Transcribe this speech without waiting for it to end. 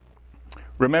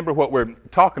remember what we're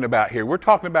talking about here. We're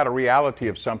talking about a reality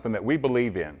of something that we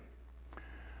believe in.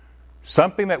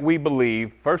 Something that we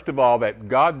believe, first of all, that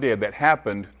God did, that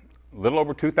happened a little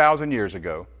over 2,000 years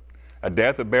ago. A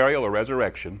death, a burial, a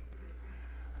resurrection.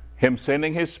 Him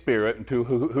sending His Spirit, and to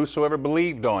whosoever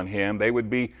believed on Him, they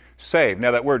would be saved. Now,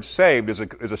 that word saved is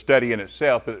a study in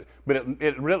itself, but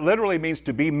it literally means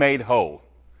to be made whole,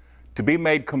 to be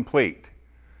made complete.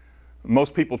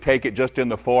 Most people take it just in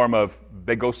the form of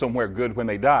they go somewhere good when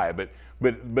they die, but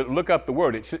look up the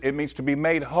word. It means to be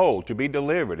made whole, to be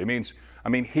delivered. It means,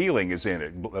 healing is in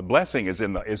it. Blessing is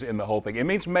in the whole thing. It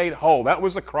means made whole. That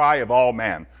was the cry of all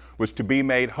man, was to be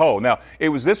made whole. Now, it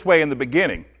was this way in the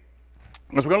beginning.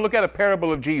 Because we're going to look at a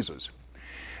parable of Jesus.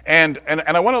 And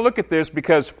I want to look at this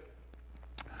because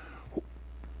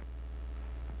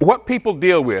what people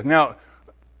deal with. Now,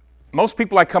 most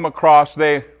people I come across,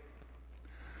 they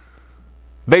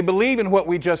believe in what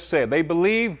we just said. They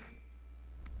believe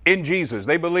in Jesus.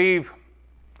 They believe,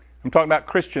 I'm talking about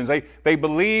Christians, they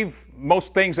believe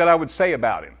most things that I would say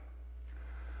about Him.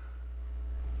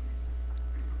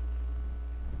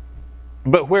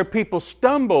 But where people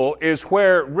stumble is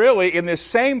where really in this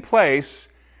same place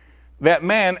that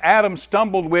man, Adam,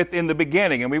 stumbled with in the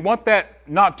beginning. And we want that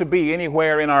not to be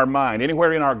anywhere in our mind,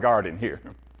 anywhere in our garden here.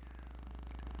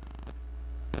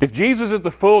 If Jesus is the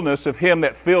fullness of Him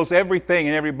that fills everything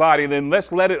and everybody, then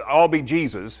let's let it all be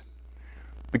Jesus,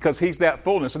 because He's that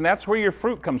fullness. And that's where your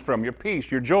fruit comes from, your peace,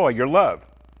 your joy, your love.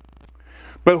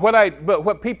 But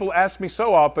what people ask me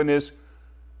so often is,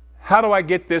 how do I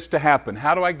get this to happen?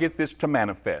 How do I get this to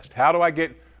manifest? How do I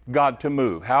get God to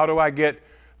move? How do I get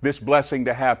this blessing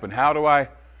to happen? How do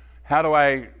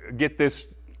I get this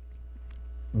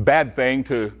bad thing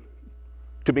to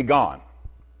be gone?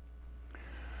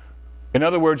 In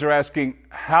other words, they're asking,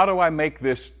 how do I make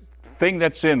this thing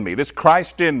that's in me, this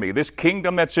Christ in me, this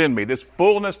kingdom that's in me, this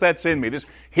fullness that's in me, this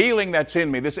healing that's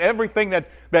in me, this everything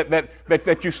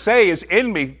that you say is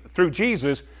in me through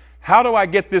Jesus, how do I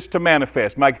get this to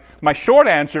manifest? My short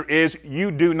answer is,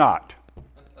 you do not.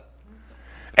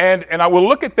 And I will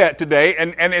look at that today,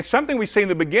 and it's something we see in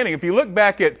the beginning. If you look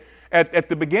back at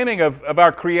the beginning of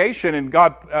our creation, and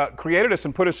God created us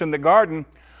and put us in the garden,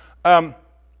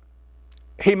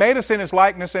 He made us in His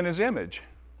likeness and His image.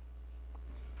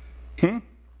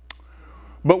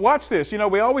 But watch this.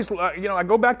 We always, I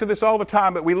go back to this all the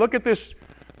time, but we look at this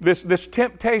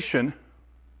temptation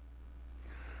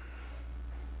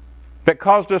that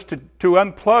caused us to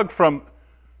unplug from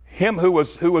Him who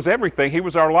was everything. He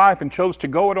was our life, and chose to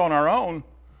go it on our own.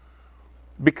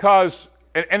 Because,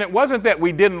 and it wasn't that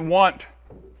we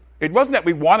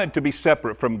wanted to be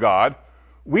separate from God.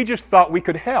 We just thought we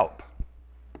could help.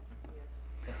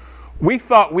 We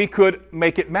thought we could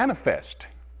make it manifest.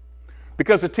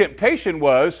 Because the temptation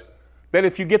was that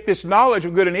if you get this knowledge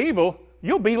of good and evil,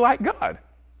 you'll be like God.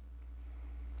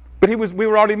 But we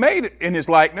were already made in His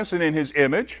likeness and in His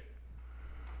image.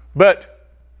 But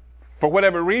for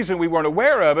whatever reason, we weren't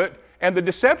aware of it, and the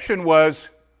deception was,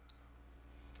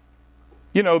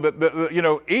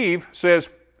 Eve says,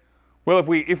 well,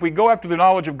 if we go after the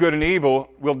knowledge of good and evil,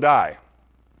 we'll die.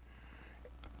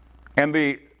 And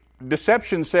the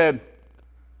deception said,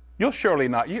 you surely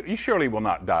will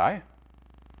not die.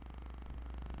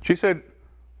 She said,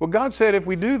 well, God said if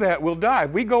we do that, we'll die.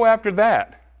 If we go after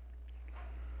that,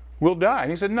 we'll die. And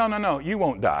He said, no, you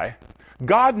won't die.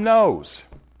 God knows.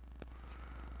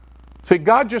 See,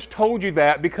 God just told you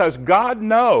that because God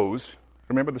knows,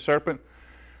 remember the serpent?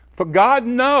 For God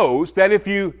knows that if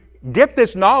you get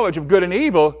this knowledge of good and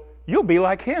evil, you'll be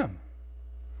like Him.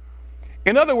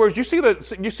 In other words, you see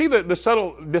the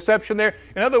subtle deception there?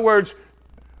 In other words,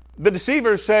 the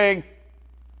deceiver is saying,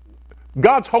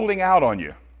 God's holding out on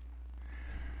you.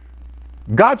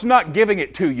 God's not giving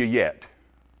it to you yet.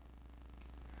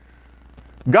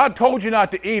 God told you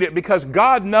not to eat it because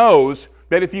God knows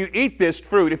that if you eat this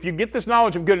fruit, if you get this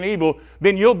knowledge of good and evil,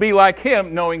 then you'll be like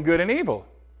Him, knowing good and evil.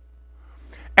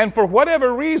 And for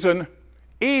whatever reason,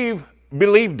 Eve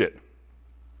believed it.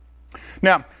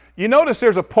 Now, you notice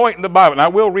there's a point in the Bible, and I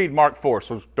will read Mark 4,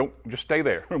 so don't just stay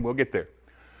there. We'll get there.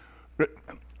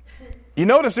 You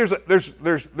notice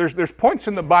there's points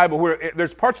in the Bible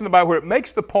there's parts in the Bible where it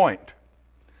makes the point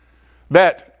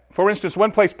that, for instance,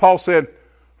 one place Paul said,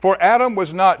 "For Adam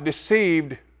was not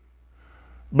deceived,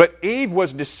 but Eve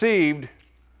was deceived,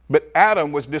 but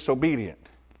Adam was disobedient."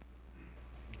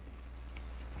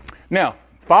 Now,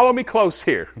 follow me close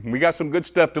here. We got some good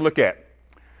stuff to look at.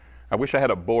 I wish I had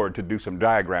a board to do some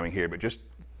diagramming here, but just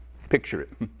picture it.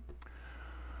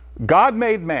 God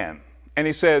made man, and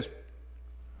He says,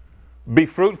 be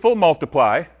fruitful,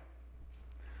 multiply,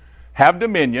 have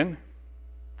dominion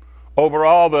over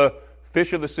all the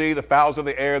fish of the sea, the fowls of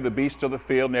the air, the beasts of the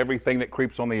field, and everything that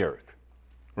creeps on the earth.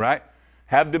 Right?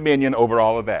 Have dominion over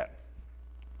all of that.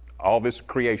 All this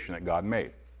creation that God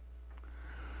made.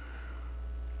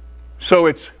 So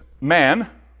it's man,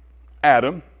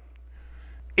 Adam,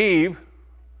 Eve,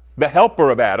 the helper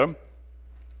of Adam,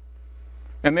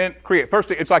 and then create.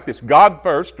 First, it's like this. God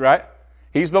first, right?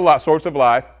 He's the source of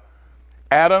life.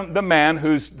 Adam, the man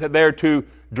who's there to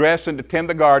dress and to tend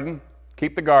the garden,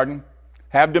 keep the garden,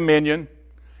 have dominion.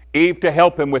 Eve to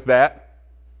help him with that.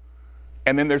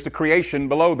 And then there's the creation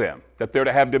below them that they're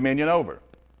to have dominion over.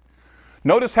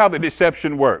 Notice how the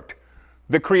deception worked.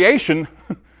 The creation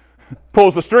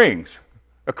pulls the strings.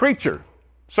 A creature,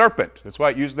 serpent. That's why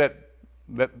I used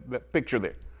that picture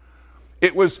there.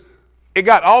 It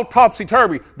got all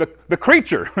topsy-turvy. The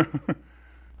creature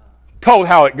told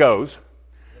how it goes.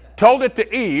 Told it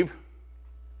to Eve,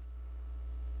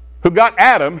 who got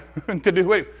Adam to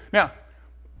do it. Now,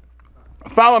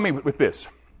 follow me with this.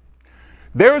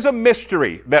 There is a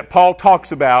mystery that Paul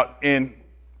talks about in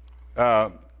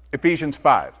Ephesians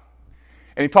 5.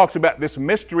 And he talks about this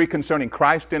mystery concerning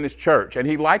Christ and his church. And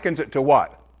he likens it to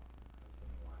what?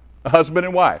 A husband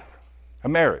and wife. A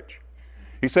marriage.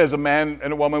 He says a man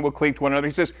and a woman will cleave to one another.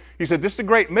 He says, this is a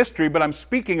great mystery, but I'm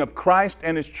speaking of Christ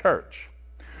and his church.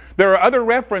 There are other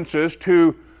references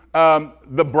to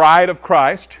the bride of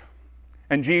Christ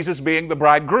and Jesus being the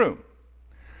bridegroom.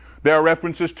 There are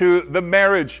references to the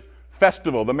marriage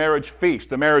festival, the marriage feast,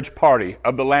 the marriage party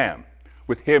of the Lamb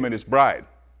with him and his bride.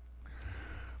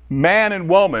 Man and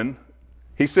woman,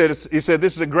 he said this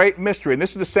is a great mystery. And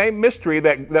this is the same mystery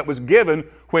that was given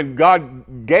when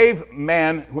God gave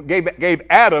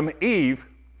Adam Eve.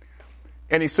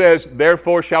 And he says,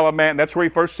 therefore shall a man, that's where he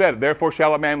first said it, therefore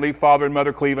shall a man leave father and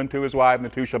mother, cleave unto his wife, and the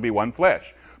two shall be one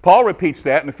flesh. Paul repeats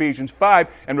that in Ephesians 5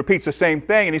 and repeats the same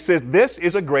thing. And he says, this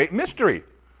is a great mystery.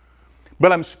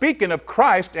 But I'm speaking of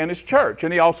Christ and his church.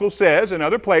 And he also says in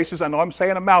other places, I know I'm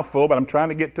saying a mouthful, but I'm trying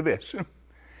to get to this.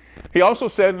 He also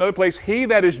said in another place, he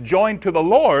that is joined to the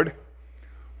Lord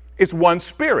is one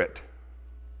spirit.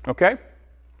 Okay?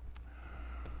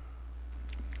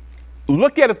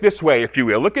 Look at it this way, if you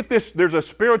will. Look at this. There's a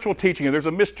spiritual teaching and there's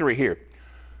a mystery here.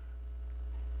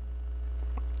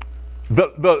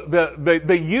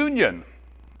 The union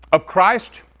of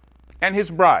Christ and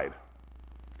his bride,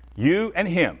 you and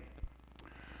him.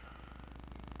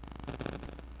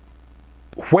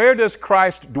 Where does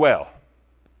Christ dwell?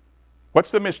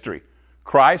 What's the mystery?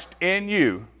 Christ in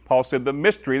you. Paul said the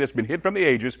mystery that's been hid from the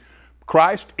ages.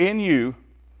 Christ in you,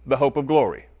 the hope of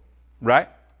glory. Right?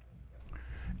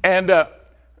 And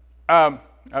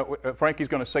Frankie's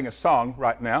going to sing a song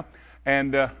right now.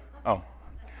 And,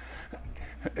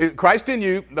 Christ in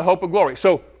you, the hope of glory.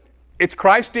 So, it's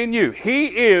Christ in you. He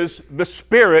is the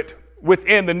Spirit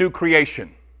within the new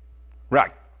creation.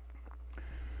 Right.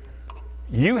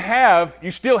 You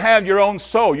still have your own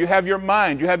soul. You have your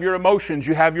mind. You have your emotions.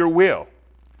 You have your will.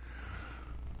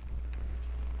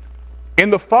 In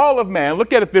the fall of man,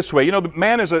 look at it this way. You know, the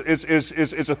man is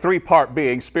a three-part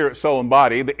being, spirit, soul, and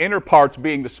body. The inner parts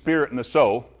being the spirit and the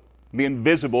soul, the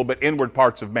invisible but inward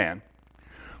parts of man.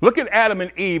 Look at Adam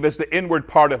and Eve as the inward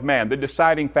part of man, the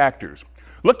deciding factors.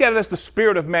 Look at it as the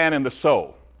spirit of man and the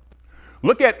soul.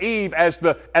 Look at Eve as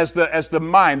the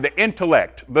mind, the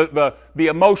intellect, the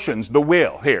emotions, the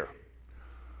will here.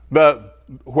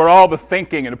 Where all the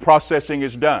thinking and the processing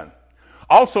is done.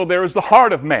 Also, there is the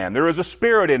heart of man. There is a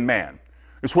spirit in man.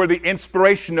 It's where the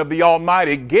inspiration of the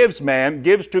Almighty gives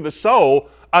to the soul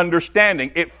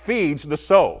understanding. It feeds the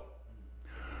soul.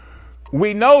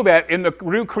 We know that in the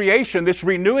new creation, this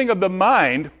renewing of the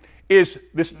mind is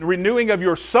this renewing of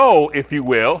your soul, if you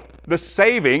will, the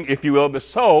saving, if you will, of the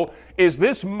soul, is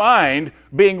this mind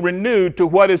being renewed to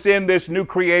what is in this new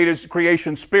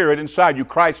creation spirit inside you,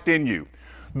 Christ in you.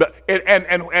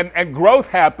 And growth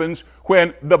happens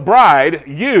when the bride,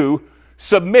 you,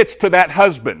 submits to that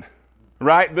husband,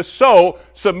 right? The soul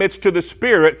submits to the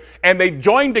spirit, and they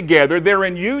join together, they're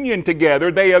in union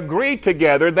together, they agree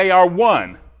together, they are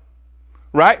one,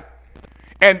 right?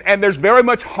 And there's very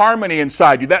much harmony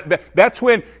inside you. That's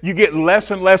when you get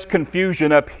less and less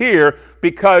confusion up here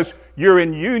because you're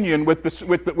in union with the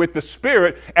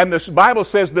Spirit. And the Bible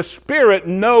says the Spirit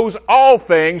knows all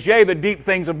things, yea, the deep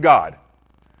things of God.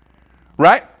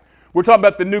 Right? We're talking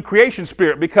about the new creation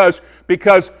spirit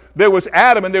because there was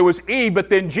Adam and there was Eve, but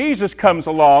then Jesus comes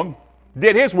along,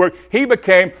 did his work. He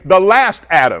became the last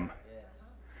Adam.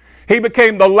 He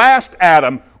became the last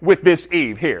Adam with this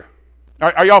Eve here.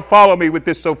 Are y'all following me with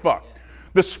this so far?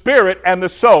 The Spirit and the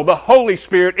soul, the Holy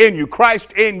Spirit in you,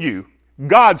 Christ in you,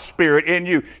 God's Spirit in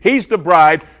you. He's the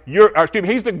bride,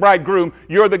 He's the bridegroom,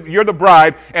 you're the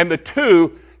bride, and the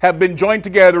two have been joined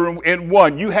together in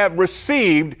one. You have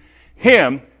received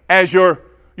Him as your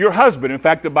husband. In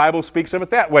fact, the Bible speaks of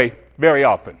it that way very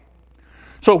often.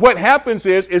 So what happens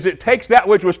is it takes that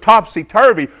which was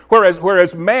topsy-turvy,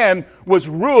 whereas man was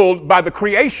ruled by the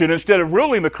creation instead of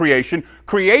ruling the creation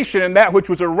and that which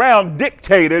was around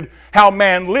dictated how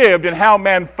man lived and how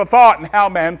man thought and how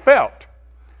man felt.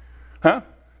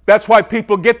 That's why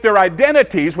people get their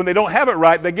identities, when they don't have it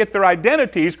right, they get their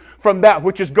identities from that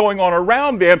which is going on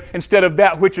around them instead of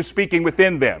that which is speaking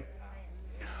within them.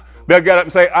 They'll get up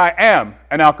and say, I am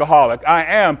an alcoholic. I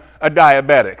am a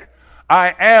diabetic.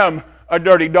 I am a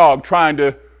dirty dog trying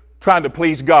to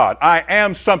please God. I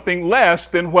am something less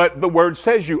than what the Word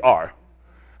says you are.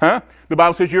 The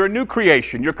Bible says you're a new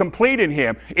creation. You're complete in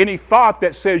Him. Any thought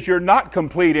that says you're not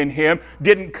complete in Him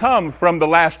didn't come from the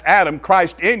last Adam,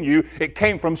 Christ in you. It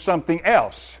came from something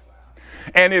else.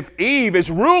 And if Eve is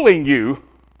ruling you,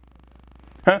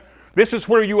 this is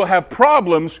where you will have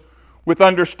problems with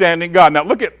understanding God. Now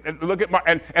look at Mark,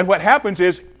 and what happens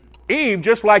is Eve,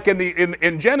 just like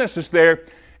in Genesis there,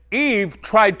 Eve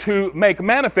tried to make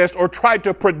manifest or tried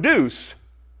to produce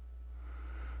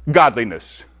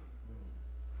godliness.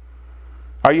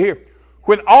 Are you here?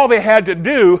 When all they had to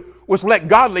do was let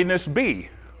godliness be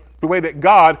the way that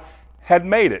God had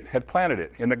made it, had planted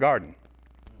it in the garden.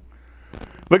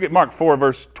 Look at Mark 4,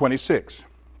 verse 26.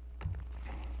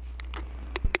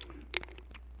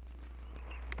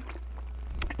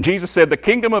 Jesus said, the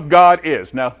kingdom of God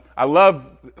is. Now, I love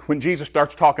when Jesus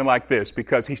starts talking like this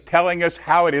because he's telling us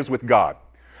how it is with God,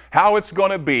 how it's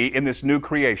going to be in this new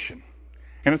creation.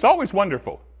 And it's always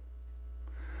wonderful.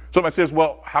 Somebody says,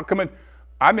 well, how come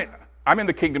I'm in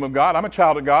the kingdom of God. I'm a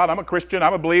child of God. I'm a Christian.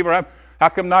 I'm a believer. How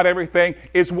come not everything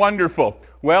is wonderful?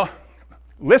 Well,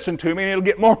 listen to me and it'll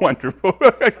get more wonderful.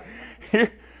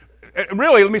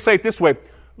 Really, let me say it this way.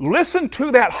 Listen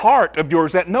to that heart of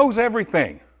yours that knows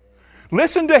everything.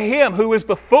 Listen to Him who is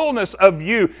the fullness of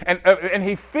you, and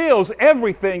He fills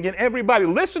everything in everybody.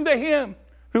 Listen to Him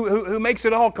who makes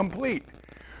it all complete.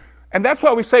 And that's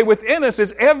why we say within us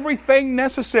is everything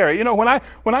necessary. You know, when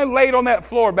I laid on that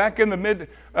floor back in the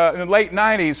late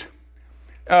 90s,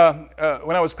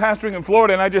 when I was pastoring in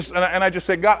Florida, and I just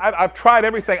said, God, I've tried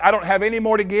everything. I don't have any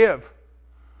more to give.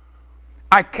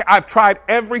 I've tried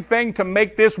everything to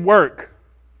make this work.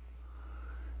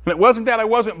 And it wasn't that I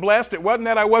wasn't blessed. It wasn't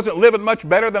that I wasn't living much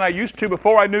better than I used to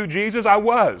before I knew Jesus. I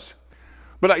was.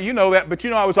 But you know that. But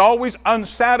I was always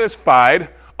unsatisfied,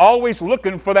 always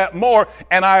looking for that more.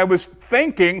 And I was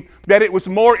thinking that it was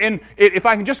more if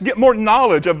I can just get more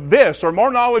knowledge of this or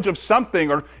more knowledge of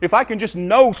something, or if I can just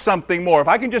know something more, if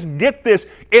I can just get this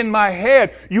in my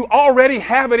head, you already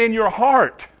have it in your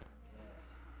heart.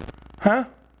 Now,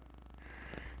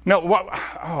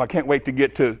 I can't wait to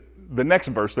get to the next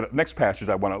verse, the next passage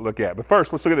I want to look at. But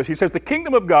first, let's look at this. He says, the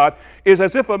kingdom of God is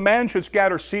as if a man should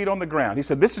scatter seed on the ground. He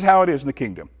said, this is how it is in the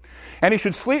kingdom. And he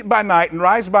should sleep by night and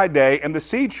rise by day, and the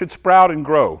seed should sprout and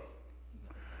grow.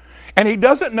 And he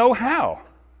doesn't know how.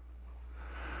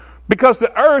 Because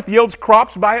the earth yields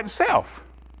crops by itself.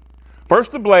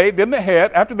 First the blade, then the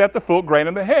head, after that the full grain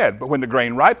in the head. But when the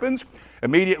grain ripens,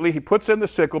 immediately he puts in the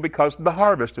sickle because the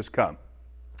harvest has come.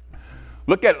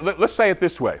 Let's say it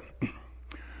this way.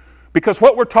 Because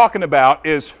what we're talking about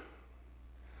is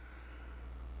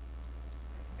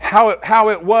how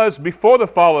it was before the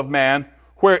fall of man,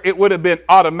 where it would have been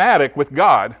automatic with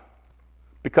God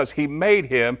because He made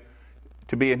him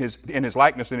to be in his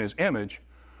likeness, in His image,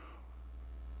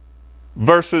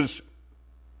 versus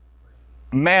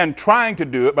man trying to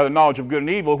do it by the knowledge of good and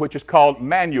evil, which is called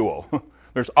manual.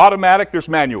 There's automatic, there's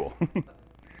manual.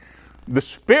 The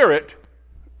Spirit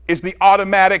is the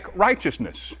automatic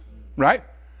righteousness, right?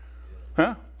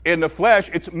 In the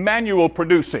flesh, it's manual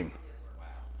producing,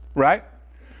 right?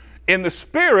 In the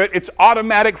Spirit, it's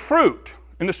automatic fruit.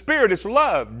 In the Spirit, it's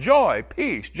love, joy,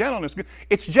 peace, gentleness.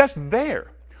 It's just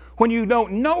there. When you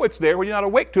don't know it's there, when you're not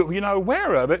awake to it, when you're not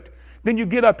aware of it, then you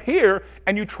get up here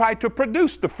and you try to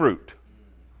produce the fruit.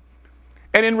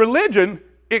 And in religion,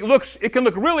 it can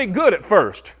look really good at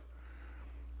first,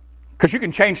 because you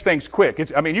can change things quick. You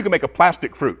can make a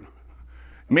plastic fruit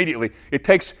immediately. It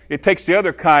takes the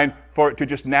other kind for it to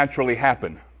just naturally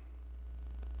happen.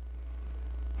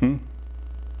 And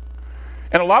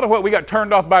a lot of what we got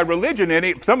turned off by religion,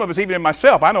 and some of us, even in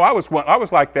myself, I know I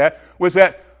was like that, was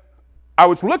that I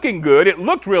was looking good. It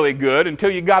looked really good until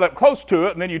you got up close to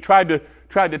it, and then you tried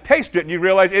to taste it, and you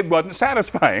realized it wasn't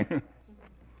satisfying.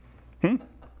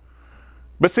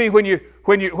 But see, when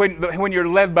you're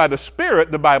led by the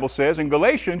Spirit, the Bible says in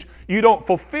Galatians, you don't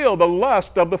fulfill the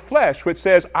lust of the flesh, which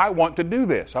says, I want to do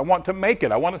this. I want to make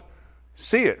it. I want to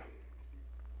see it.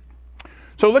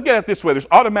 So look at it this way. There's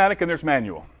automatic and there's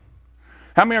manual.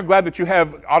 How many are glad that you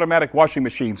have automatic washing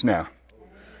machines now?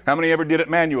 How many ever did it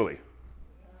manually?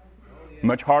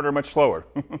 Much harder, much slower.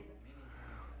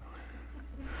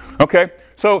 Okay,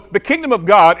 so the kingdom of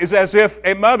God is as if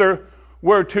a mother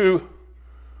were to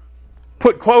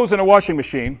put clothes in a washing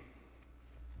machine,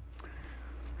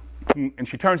 and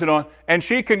she turns it on, and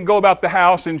she can go about the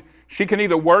house, and she can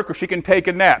either work or she can take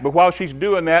a nap. But while she's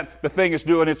doing that, the thing is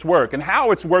doing its work. And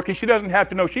how it's working, she doesn't have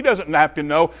to know. She doesn't have to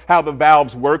know how the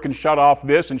valves work and shut off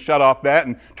this and shut off that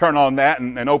and turn on that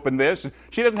and open this.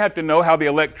 She doesn't have to know how the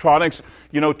electronics,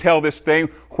 tell this thing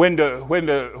when to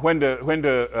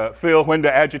fill, when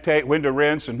to agitate, when to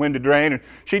rinse, and when to drain. And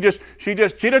she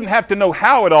doesn't have to know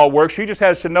how it all works. She just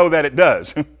has to know that it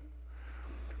does.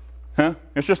 Huh?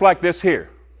 It's just like this here.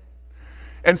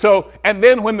 And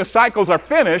then when the cycles are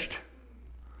finished,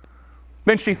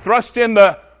 then she thrusts in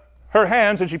her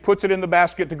hands and she puts it in the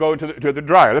basket to go into the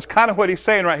dryer. That's kind of what he's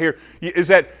saying right here, is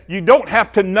that you don't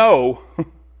have to know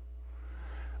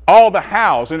all the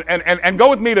hows. And go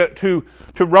with me to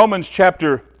Romans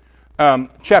chapter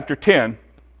 10,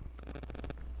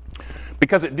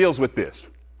 because it deals with this.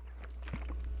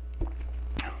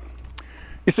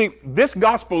 You see, this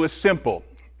gospel is simple.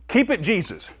 Keep it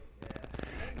Jesus.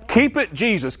 Keep it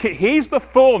Jesus. He's the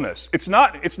fullness. It's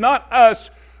not us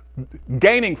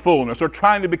gaining fullness or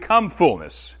trying to become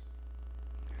fullness.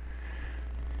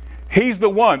 He's the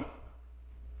one.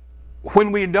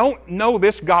 When we don't know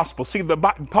this gospel, see,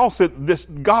 Paul said this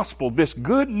gospel, this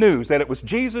good news, that it was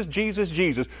Jesus, Jesus,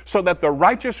 Jesus, so that the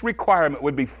righteous requirement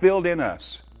would be filled in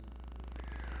us.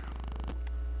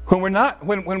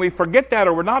 When we forget that,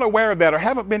 or we're not aware of that, or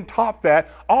haven't been taught that,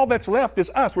 all that's left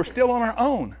is us. We're still on our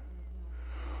own.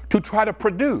 To try to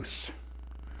produce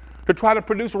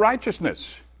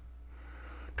righteousness,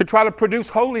 to try to produce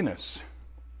holiness,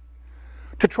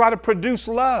 to try to produce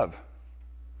love.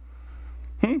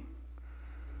 See,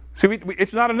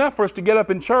 it's not enough for us to get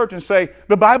up in church and say,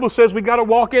 the Bible says we got to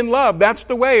walk in love. That's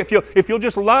the way. If you'll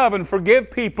just love and forgive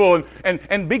people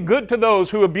and be good to those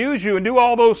who abuse you and do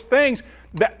all those things,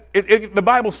 the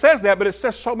Bible says that, but it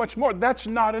says so much more. That's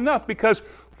not enough, because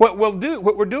what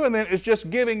we're doing then is just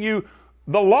giving you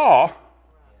the law.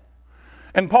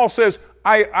 And Paul says,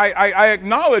 I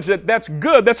acknowledge that that's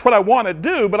good, that's what I want to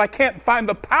do, but I can't find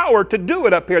the power to do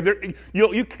it up here.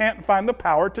 You can't find the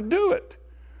power to do it.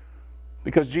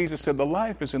 Because Jesus said the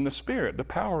life is in the Spirit, the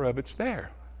power of it's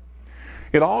there.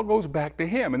 It all goes back to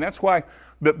Him. And that's why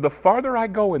the farther I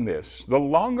go in this, the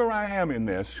longer I am in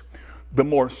this, the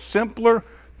more simpler,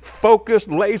 focused,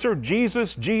 laser,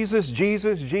 Jesus, Jesus,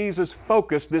 Jesus, Jesus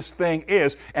focused this thing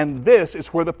is. And this is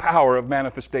where the power of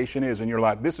manifestation is in your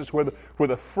life. This is where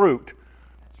the fruit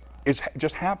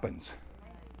just happens.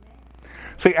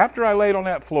 See, after I laid on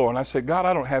that floor and I said, God,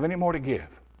 I don't have any more to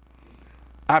give.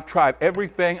 I've tried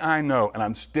everything I know and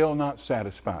I'm still not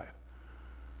satisfied.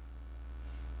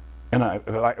 And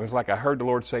it was like I heard the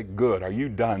Lord say, good, are you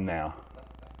done now?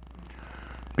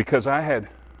 Because I had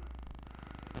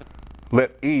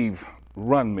let Eve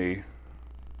run me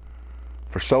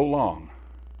for so long,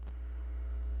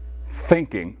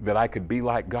 thinking that I could be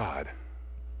like God.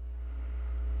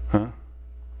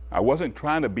 I wasn't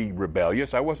trying to be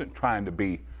rebellious. I wasn't trying to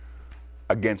be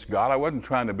against God. I wasn't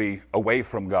trying to be away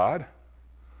from God.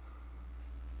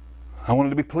 I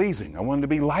wanted to be pleasing. I wanted to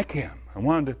be like Him. I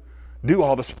wanted to do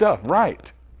all the stuff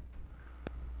right.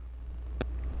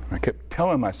 I kept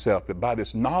telling myself that by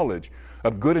this knowledge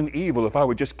of good and evil, if I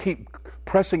would just keep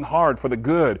pressing hard for the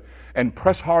good and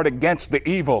press hard against the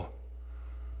evil,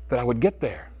 that I would get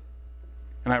there.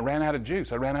 And I ran out of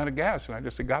juice. I ran out of gas. And I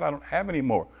just said, God, I don't have any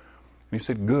more. And He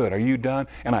said, good, are you done?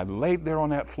 And I laid there on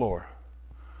that floor.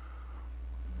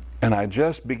 And I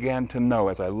just began to know,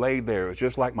 as I laid there, it was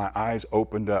just like my eyes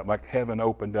opened up, like heaven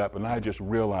opened up, and I just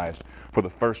realized for the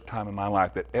first time in my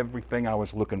life that everything I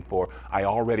was looking for, I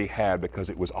already had, because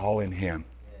it was all in Him.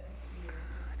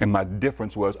 And my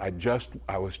difference was I just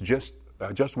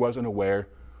wasn't aware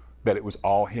that it was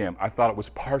all Him. I thought it was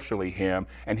partially Him,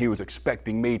 and He was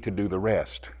expecting me to do the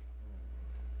rest.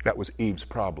 That was Eve's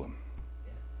problem.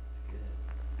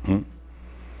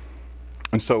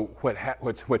 And so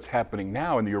what's happening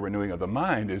now in your renewing of the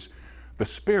mind is the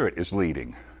Spirit is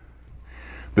leading.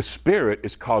 The Spirit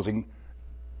is causing,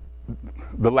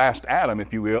 the last Adam,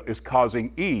 if you will, is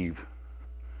causing Eve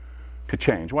to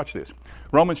change. Watch this.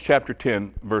 Romans chapter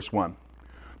 10, verse 1.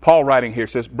 Paul writing here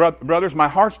says, brothers, my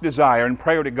heart's desire and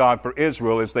prayer to God for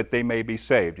Israel is that they may be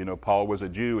saved. You know, Paul was a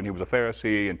Jew and he was a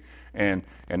Pharisee, and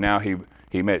now he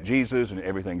met Jesus and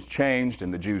everything's changed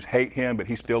and the Jews hate him, but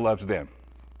he still loves them.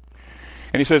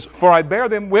 And he says, for I bear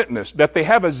them witness that they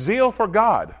have a zeal for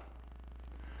God,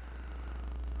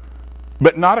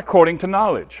 but not according to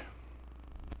knowledge.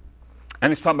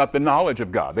 And he's talking about the knowledge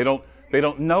of God. They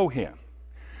don't know him.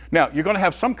 Now, you're going to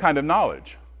have some kind of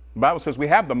knowledge. The Bible says we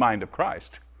have the mind of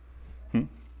Christ.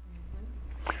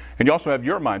 And you also have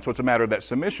your mind, so it's a matter of that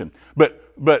submission.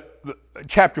 But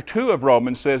chapter 2 of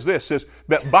Romans says this, says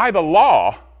that by the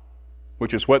law,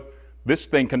 which is what this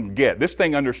thing can get, this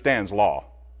thing understands law.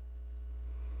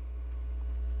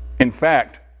 In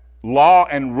fact, law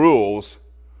and rules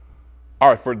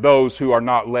are for those who are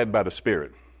not led by the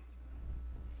Spirit.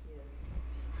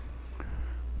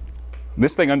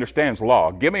 This thing understands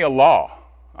law. Give me a law.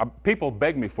 People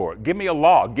beg me for it. Give me a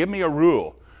law. Give me a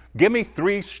rule. Give me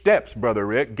 3 steps, Brother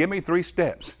Rick. Give me 3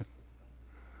 steps.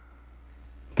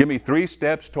 Give me 3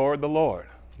 steps toward the Lord.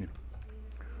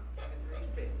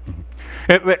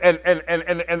 But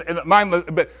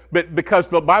because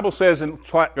the Bible says in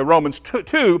Romans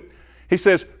 2, he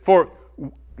says, for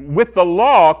with the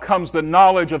law comes the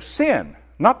knowledge of sin,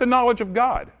 not the knowledge of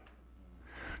God.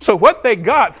 So what they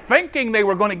got, thinking they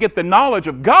were going to get the knowledge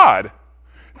of God,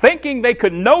 thinking they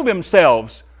could know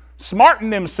themselves, smarten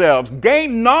themselves,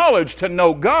 gain knowledge to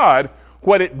know God,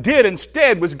 what it did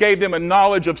instead was gave them a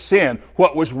knowledge of sin,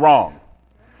 what was wrong.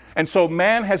 And so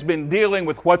man has been dealing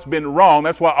with what's been wrong.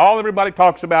 That's why everybody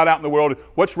talks about out in the world,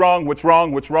 what's wrong, what's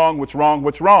wrong, what's wrong, what's wrong,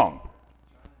 what's wrong.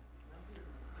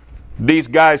 These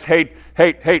guys hate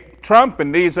Trump,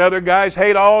 and these other guys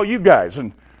hate all you guys.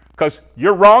 And because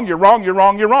you're wrong, you're wrong, you're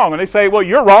wrong, you're wrong. And they say, well,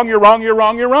 you're wrong, you're wrong, you're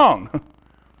wrong, you're wrong.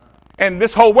 And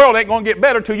this whole world ain't going to get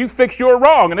better till you fix your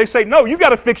wrong. And they say, no, you got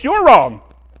to fix your wrong.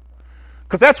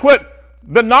 Because that's what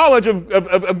the knowledge of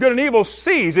good and evil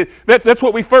sees. That's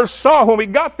what we first saw when we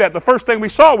got that. The first thing we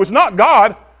saw was not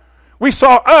God. We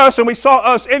saw us, and we saw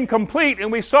us incomplete,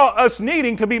 and we saw us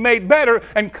needing to be made better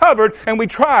and covered, and we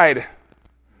tried.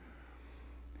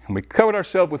 And we covered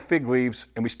ourselves with fig leaves,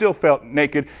 and we still felt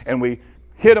naked, and we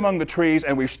hid among the trees,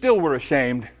 and we still were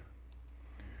ashamed.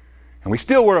 And we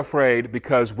still were afraid,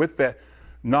 because with that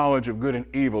knowledge of good and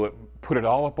evil, it put it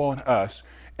all upon us.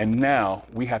 And now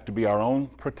we have to be our own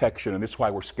protection, and this is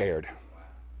why we're scared.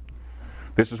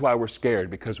 This is why we're scared,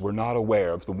 because we're not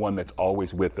aware of the one that's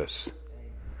always with us.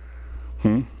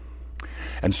 And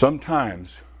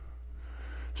sometimes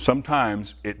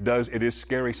it is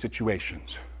scary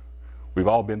situations. We've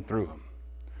all been through them.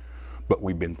 But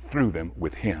we've been through them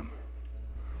with Him.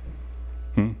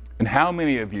 And how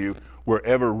many of you were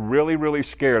ever really, really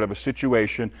scared of a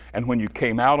situation, and when you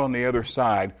came out on the other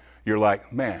side, you're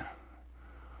like, man,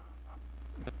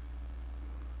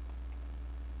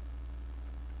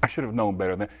 I should have known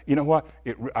better than that. You know what?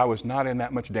 I was not in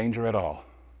that much danger at all.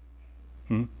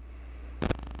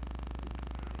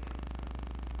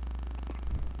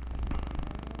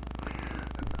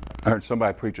 I heard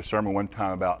somebody preach a sermon one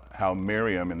time about how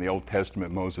Miriam in the Old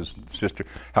Testament, Moses' sister,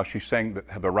 how she sang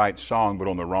the right song but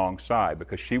on the wrong side,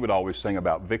 because she would always sing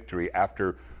about victory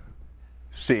after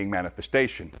seeing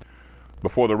manifestation.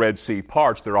 Before the Red Sea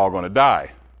parts, they're all going to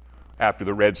die. After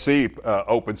the Red Sea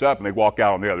opens up and they walk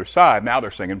out on the other side, now they're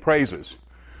singing praises.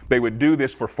 They would do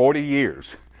this for 40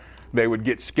 years. They would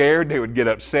get scared, they would get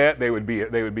upset, they'd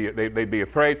be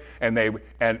afraid,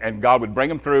 and God would bring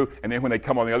them through, and then when they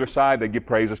come on the other side, they'd give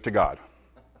praises to God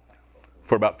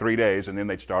for about 3 days, and then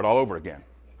they'd start all over again.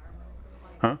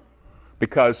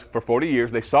 Because for 40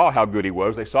 years they saw how good He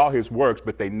was, they saw His works,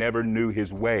 but they never knew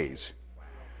His ways.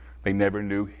 They never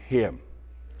knew Him.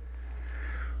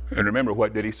 And remember,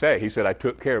 what did He say? He said, I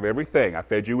took care of everything. I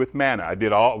fed you with manna. I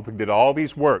did all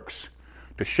these works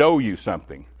to show you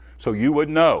something, so you would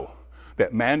know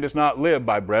that man does not live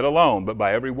by bread alone, but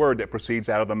by every word that proceeds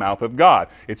out of the mouth of God.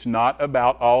 It's not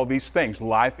about all these things.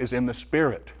 Life is in the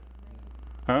Spirit.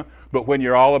 But when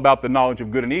you're all about the knowledge of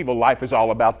good and evil, life is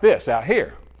all about this out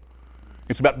here.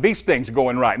 It's about these things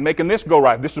going right and making this go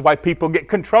right. This is why people get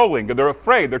controlling. They're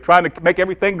afraid. They're trying to make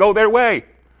everything go their way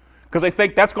because they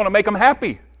think that's going to make them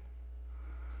happy.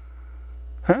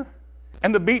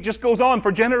 And the beat just goes on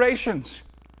for generations.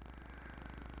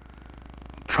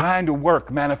 Trying to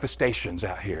work manifestations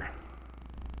out here.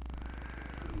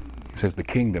 He says the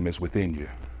kingdom is within you.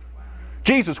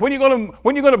 Jesus, when are you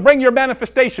going to bring your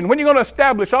manifestation? When are you going to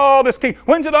establish all this kingdom?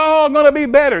 When's it all going to be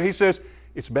better? He says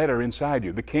it's better inside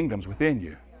you. The kingdom's within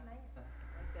you.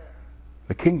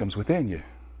 The kingdom's within you.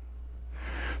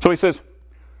 So he says,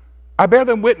 I bear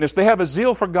them witness. They have a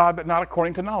zeal for God, but not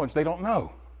according to knowledge. They don't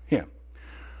know Him.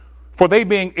 For they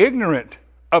being ignorant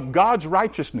of God's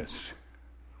righteousness.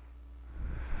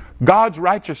 God's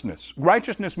righteousness.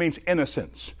 Righteousness means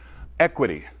innocence,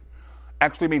 equity.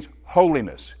 Actually means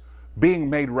holiness, being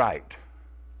made right.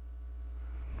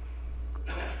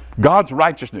 God's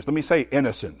righteousness. Let me say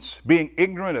innocence. Being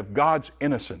ignorant of God's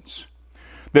innocence.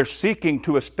 They're seeking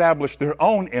to establish their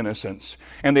own innocence,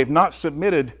 and they've not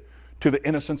submitted to the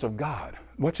innocence of God.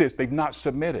 What's this? They've not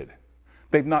submitted.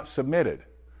 They've not submitted.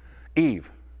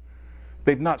 Eve.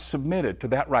 They've not submitted to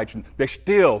that righteousness. They're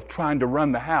still trying to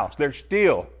run the house. They're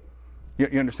still, you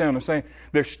understand what I'm saying?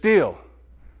 They're still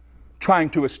trying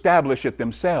to establish it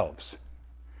themselves.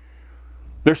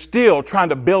 They're still trying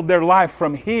to build their life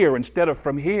from here instead of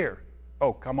from here.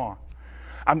 Oh, come on.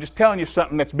 I'm just telling you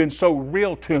something that's been so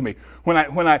real to me. When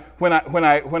I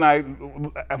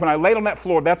laid on that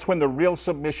floor, that's when the real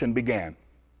submission began.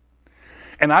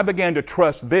 And I began to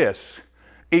trust this,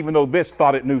 even though this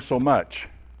thought it knew so much.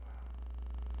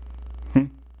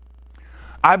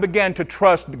 I began to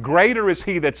trust greater is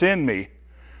He that's in me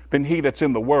than he that's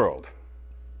in the world.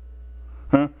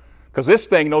 Because this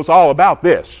thing knows all about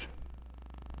this.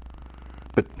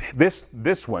 But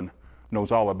this one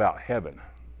knows all about heaven.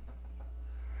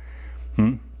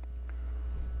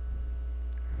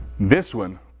 This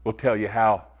one will tell you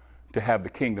how to have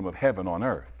the kingdom of heaven on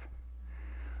earth.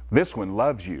 This one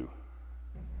loves you.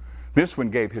 This one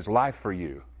gave his life for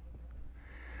you.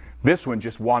 This one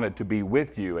just wanted to be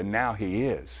with you, and now he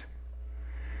is.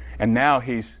 And now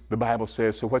the Bible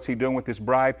says, so what's he doing with his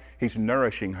bride? He's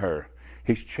nourishing her.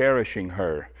 He's cherishing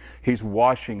her. He's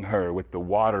washing her with the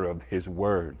water of his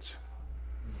words.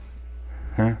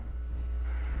 It's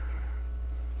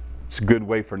a good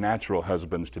way for natural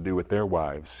husbands to do with their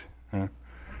wives.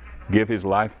 Give his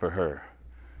life for her.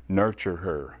 Nurture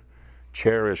her.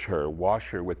 Cherish her. Wash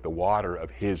her with the water of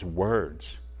his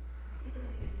words.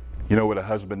 You know what a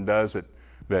husband does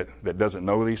that doesn't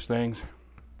know these things?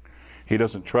 He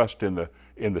doesn't trust in the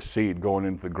seed going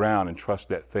into the ground and trust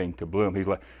that thing to bloom.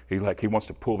 He wants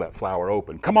to pull that flower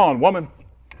open. Come on, woman.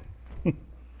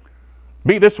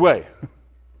 Be this way.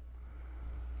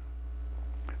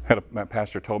 My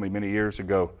pastor told me many years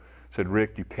ago, said,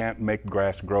 Rick, you can't make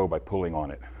grass grow by pulling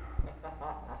on it.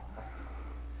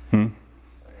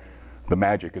 The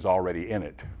magic is already in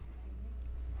it.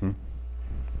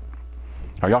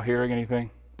 Are y'all hearing anything?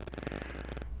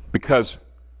 Because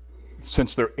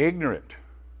since they're ignorant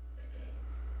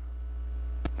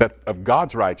of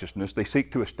God's righteousness, they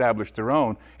seek to establish their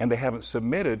own, and they haven't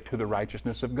submitted to the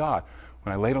righteousness of God.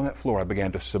 When I laid on that floor, I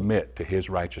began to submit to His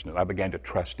righteousness. I began to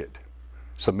trust it.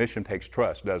 Submission takes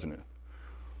trust, doesn't it?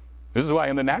 This is why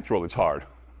in the natural it's hard.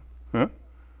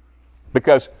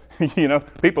 Because,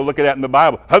 people look at that in the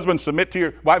Bible. Husbands,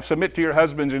 wives, submit to your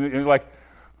husbands. And it's like,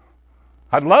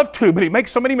 I'd love to, but he makes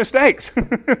so many mistakes.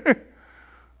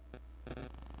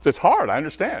 It's hard, I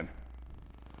understand.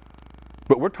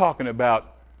 But we're talking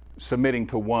about submitting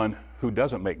to one who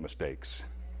doesn't make mistakes.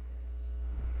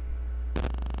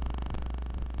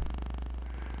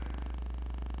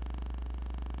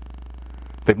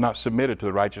 They've not submitted to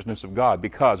the righteousness of God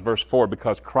because, verse 4,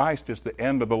 because Christ is the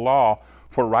end of the law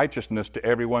for righteousness to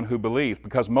everyone who believes.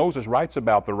 Because Moses writes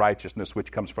about the righteousness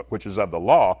which is of the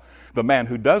law, the man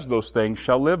who does those things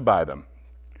shall live by them.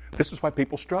 This is why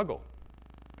people struggle.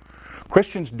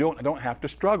 Christians don't have to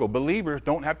struggle. Believers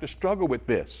don't have to struggle with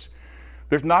this.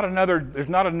 There's not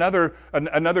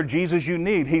another Jesus you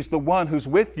need. He's the one who's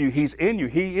with you. He's in you.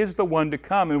 He is the one to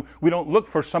come, and we don't look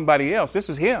for somebody else. This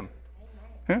is Him.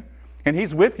 And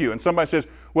He's with you. And somebody says,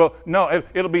 well, no,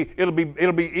 it'll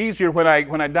be easier when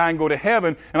I die and go to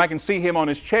heaven and I can see Him on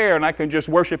His chair and I can just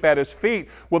worship at His feet.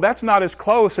 Well, that's not as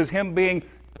close as Him being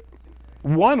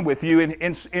one with you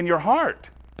in your heart.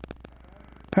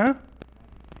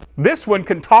 This one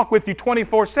can talk with you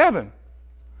 24/7.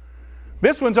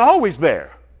 This one's always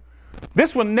there.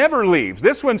 This one never leaves.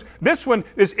 This one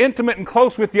is intimate and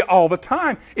close with you all the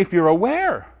time if you're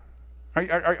aware.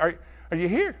 Are you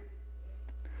here?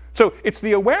 So it's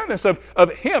the awareness of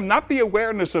Him, not the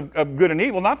awareness of good and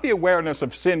evil, not the awareness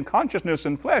of sin consciousness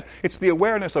and flesh. It's the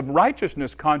awareness of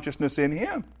righteousness consciousness in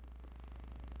Him.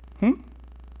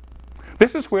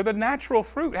 This is where the natural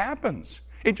fruit happens.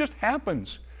 It just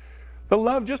happens. The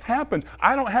love just happens.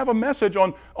 I don't have a message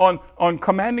on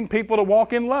commanding people to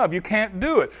walk in love. You can't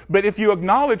do it. But if you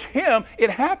acknowledge Him, it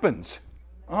happens.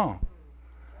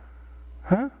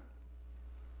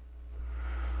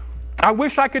 I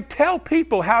wish I could tell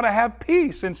people how to have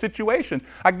peace in situations.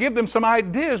 I give them some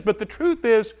ideas, but the truth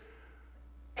is,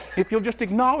 if you'll just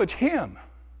acknowledge Him,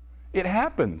 it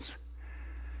happens.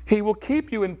 He will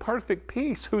keep you in perfect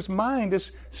peace whose mind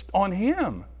is on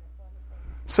Him.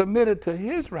 Submitted to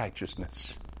His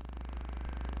righteousness.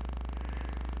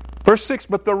 Verse 6,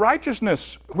 but the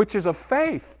righteousness which is of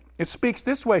faith, it speaks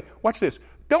this way. Watch this.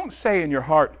 Don't say in your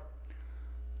heart,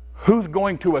 who's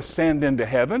going to ascend into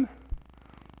heaven?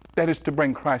 That is to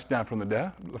bring Christ down from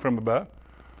above.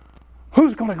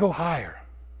 Who's going to go higher?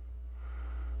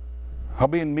 I'll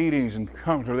be in meetings and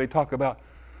conferences where they talk about,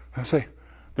 I say,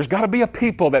 there's got to be a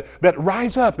people that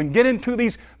rise up and get into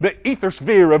the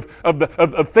ethersphere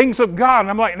of things of God. And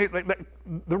I'm like,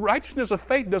 the righteousness of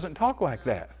faith doesn't talk like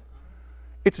that.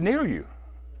 It's near you.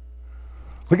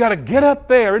 We got to get up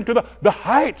there into the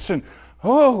heights and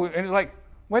it's like,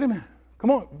 wait a minute. Come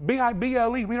on,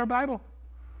 B-I-B-L-E, read our Bible.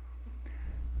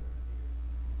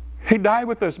 He died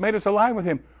with us, made us alive with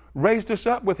Him, raised us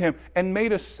up with Him, and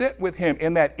made us sit with Him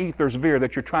in that ethersphere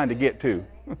that you're trying to get to.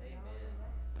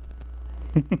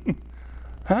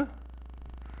 Huh?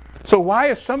 So why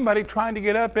is somebody trying to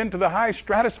get up into the high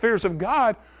stratospheres of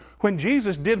God when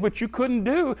Jesus did what you couldn't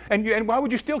do? And why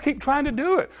would you still keep trying to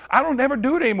do it? I don't ever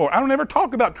do it anymore. I don't ever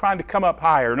talk about trying to come up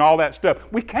higher and all that stuff.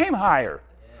 We came higher.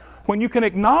 When you can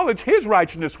acknowledge His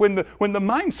righteousness, when the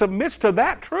mind submits to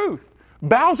that truth,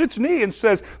 bows its knee and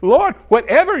says, Lord,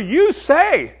 whatever you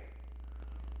say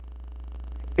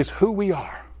is who we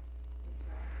are.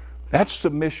 That's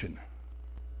submission.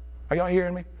 Are y'all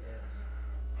hearing me?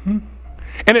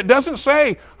 And it doesn't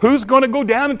say who's going to go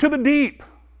down into the deep.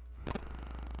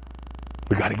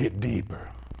 We got to get deeper.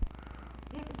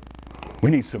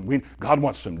 God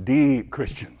wants some deep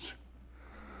Christians.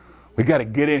 We got to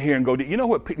get in here and go deep. You know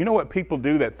what people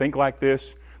do that think like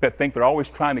this? That think they're always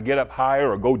trying to get up higher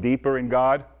or go deeper in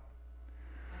God?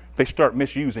 They start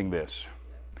misusing this.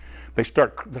 They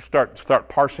start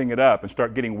parsing it up and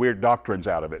start getting weird doctrines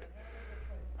out of it.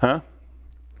 Huh?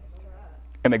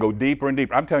 And they go deeper and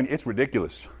deeper. I'm telling you, it's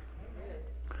ridiculous.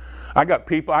 I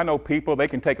know people, they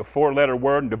can take a 4-letter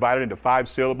word and divide it into 5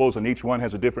 syllables, and each one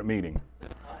has a different meaning.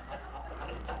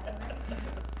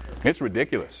 It's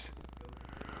ridiculous.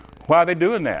 Why are they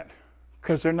doing that?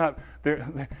 Because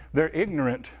they're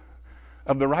ignorant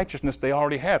of the righteousness they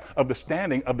already have, of the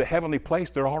standing of the heavenly place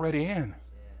they're already in.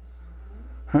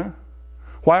 Huh?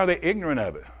 Why are they ignorant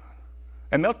of it?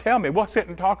 And they'll tell me, we'll sit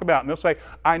and talk about it, and they'll say,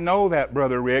 I know that,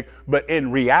 Brother Rick, but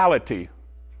in reality,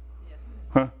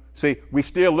 see, we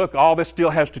still look, all this still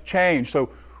has to change, so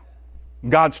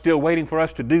God's still waiting for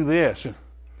us to do this.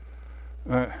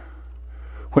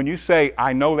 When you say,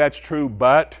 I know that's true,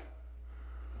 but,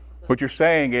 what you're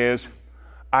saying is,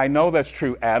 I know that's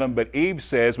true, Adam, but Eve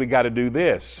says we got to do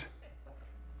this.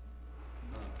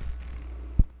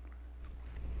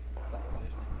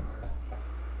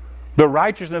 The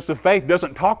righteousness of faith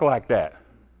doesn't talk like that.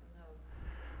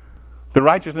 The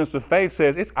righteousness of faith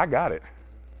says, I got it.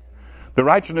 The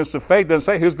righteousness of faith doesn't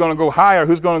say who's going to go higher,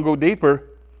 who's going to go deeper.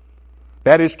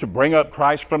 That is to bring up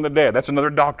Christ from the dead. That's another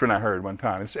doctrine I heard one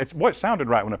time. It sounded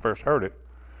right when I first heard it.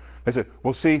 They said,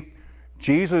 well, see,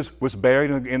 Jesus was buried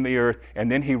in the earth,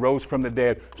 and then He rose from the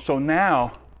dead. So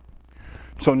now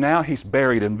He's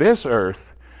buried in this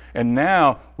earth, and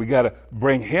now we got to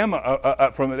bring Him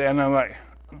up from the dead. And I'm like,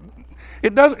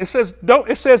 it doesn't. It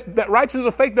says that righteousness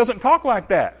of faith doesn't talk like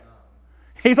that.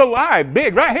 He's alive,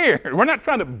 big, right here. We're not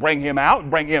trying to bring Him out,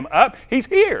 bring Him up. He's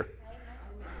here.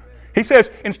 He says,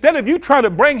 instead of you trying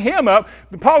to bring Him up,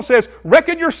 Paul says,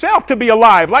 reckon yourself to be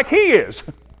alive like He is.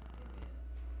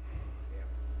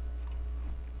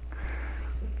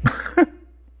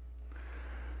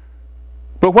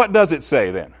 But what does it say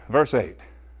then? Verse 8.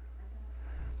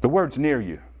 The word's near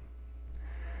you.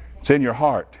 It's in your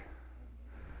heart.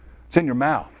 It's in your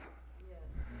mouth.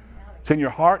 It's in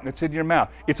your heart and it's in your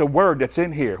mouth. It's a word that's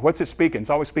in here. What's it speaking? It's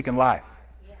always speaking life.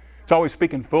 It's always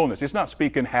speaking fullness. It's not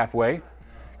speaking halfway.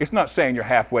 It's not saying you're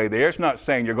halfway there. It's not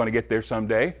saying you're going to get there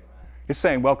someday. It's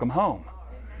saying welcome home.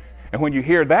 And when you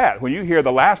hear that, when you hear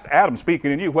the last Adam speaking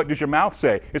in you, what does your mouth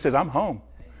say? It says, I'm home.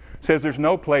 It says there's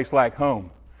no place like home.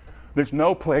 There's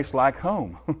no place like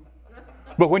home.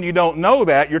 But when you don't know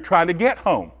that, you're trying to get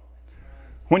home.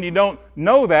 When you don't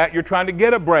know that, you're trying to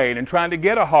get a brain and trying to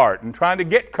get a heart and trying to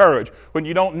get courage when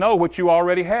you don't know what you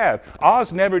already have.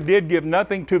 Oz never did give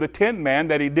nothing to the Tin Man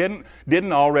that he didn't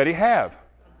already have.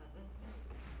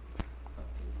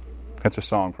 That's a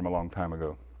song from a long time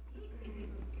ago.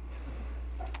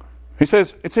 He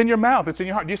says, it's in your mouth, it's in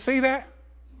your heart. Do you see that?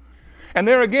 And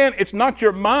there again, it's not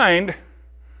your mind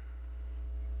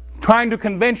trying to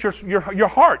convince your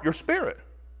heart, your spirit.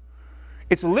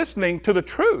 It's listening to the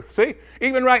truth. See,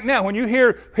 even right now, when you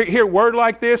hear a word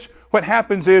like this, what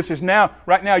happens is now,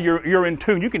 right now, you're in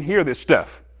tune. You can hear this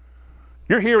stuff.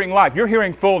 You're hearing life. You're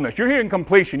hearing fullness. You're hearing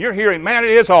completion. You're hearing, man,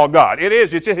 it is all God. It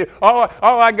is. It's just, all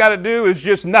I got to do is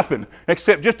just nothing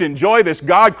except just enjoy this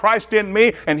God, Christ in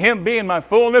me, and Him being my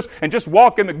fullness, and just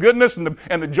walk in the goodness and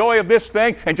the joy of this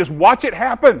thing, and just watch it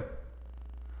happen.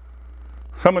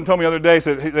 Someone told me the other day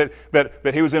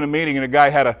that he was in a meeting and a guy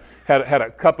had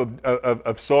a cup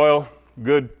of soil,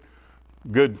 good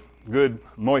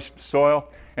moist soil,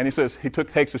 and he says he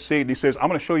takes a seed and he says, "I'm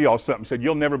going to show you all something." He said,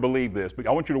 "You'll never believe this, but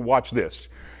I want you to watch this.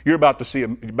 You're about to see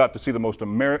the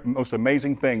most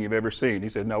amazing thing you've ever seen." He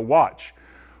said, "Now watch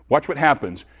what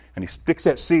happens." And he sticks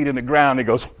that seed in the ground. And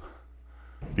he goes,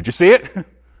 "Did you see it?"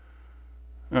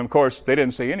 And of course, they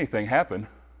didn't see anything happen.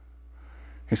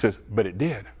 He says, "But it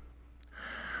did."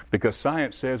 Because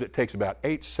science says it takes about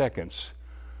 8 seconds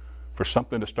for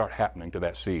something to start happening to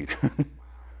that seed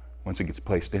once it gets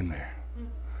placed in there.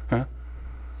 Huh?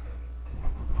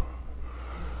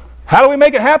 How do we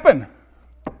make it happen?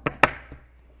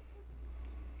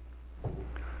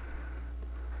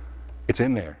 It's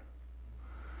in there.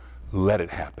 Let it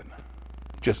happen.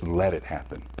 Just let it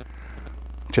happen.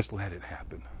 Just let it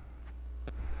happen.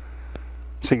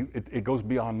 See, it goes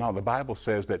beyond knowledge. The Bible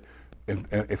says that in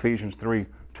Ephesians 3,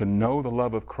 to know the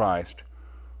love of Christ,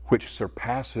 which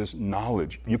surpasses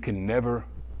knowledge. You can never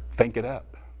think it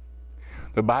up.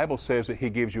 The Bible says that He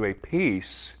gives you a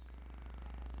peace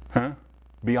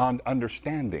beyond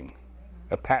understanding.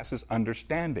 It passes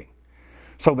understanding.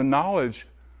 So the knowledge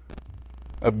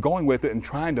of going with it and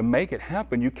trying to make it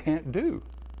happen, you can't do.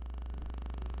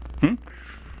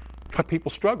 But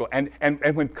people struggle. And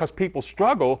because people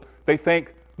struggle, they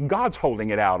think God's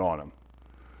holding it out on them.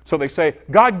 So they say,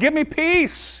 "God, give me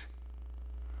peace."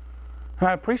 And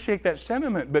I appreciate that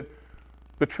sentiment, but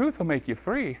the truth will make you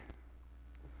free.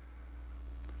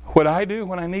 What I do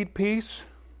when I need peace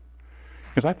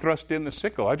is I thrust in the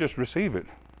sickle. I just receive it.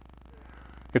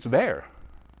 It's there.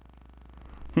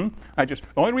 The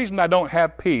only reason I don't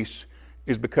have peace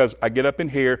is because I get up in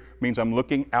here, means I'm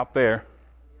looking out there.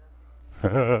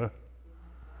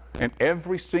 And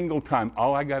every single time,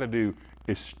 all I got to do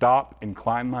is stop,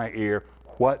 incline my ear.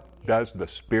 What does the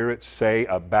Spirit say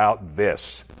about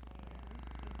this?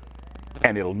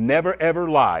 And it'll never, ever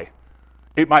lie.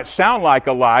 It might sound like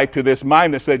a lie to this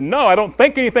mind that said, "No, I don't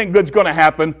think anything good's going to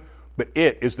happen," but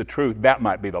it is the truth. That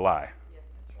might be the lie.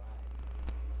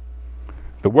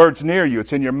 The word's near you.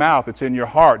 It's in your mouth. It's in your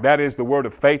heart. That is the word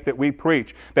of faith that we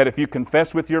preach. That if you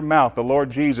confess with your mouth the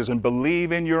Lord Jesus and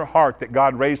believe in your heart that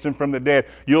God raised Him from the dead,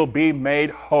 you'll be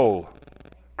made whole,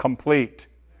 complete.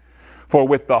 For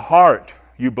with the heart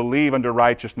you believe unto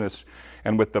righteousness,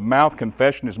 and with the mouth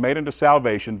confession is made unto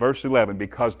salvation. Verse 11,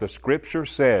 because the Scripture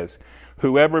says,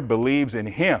 whoever believes in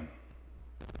Him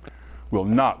will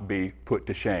not be put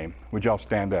to shame. Would y'all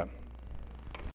stand up?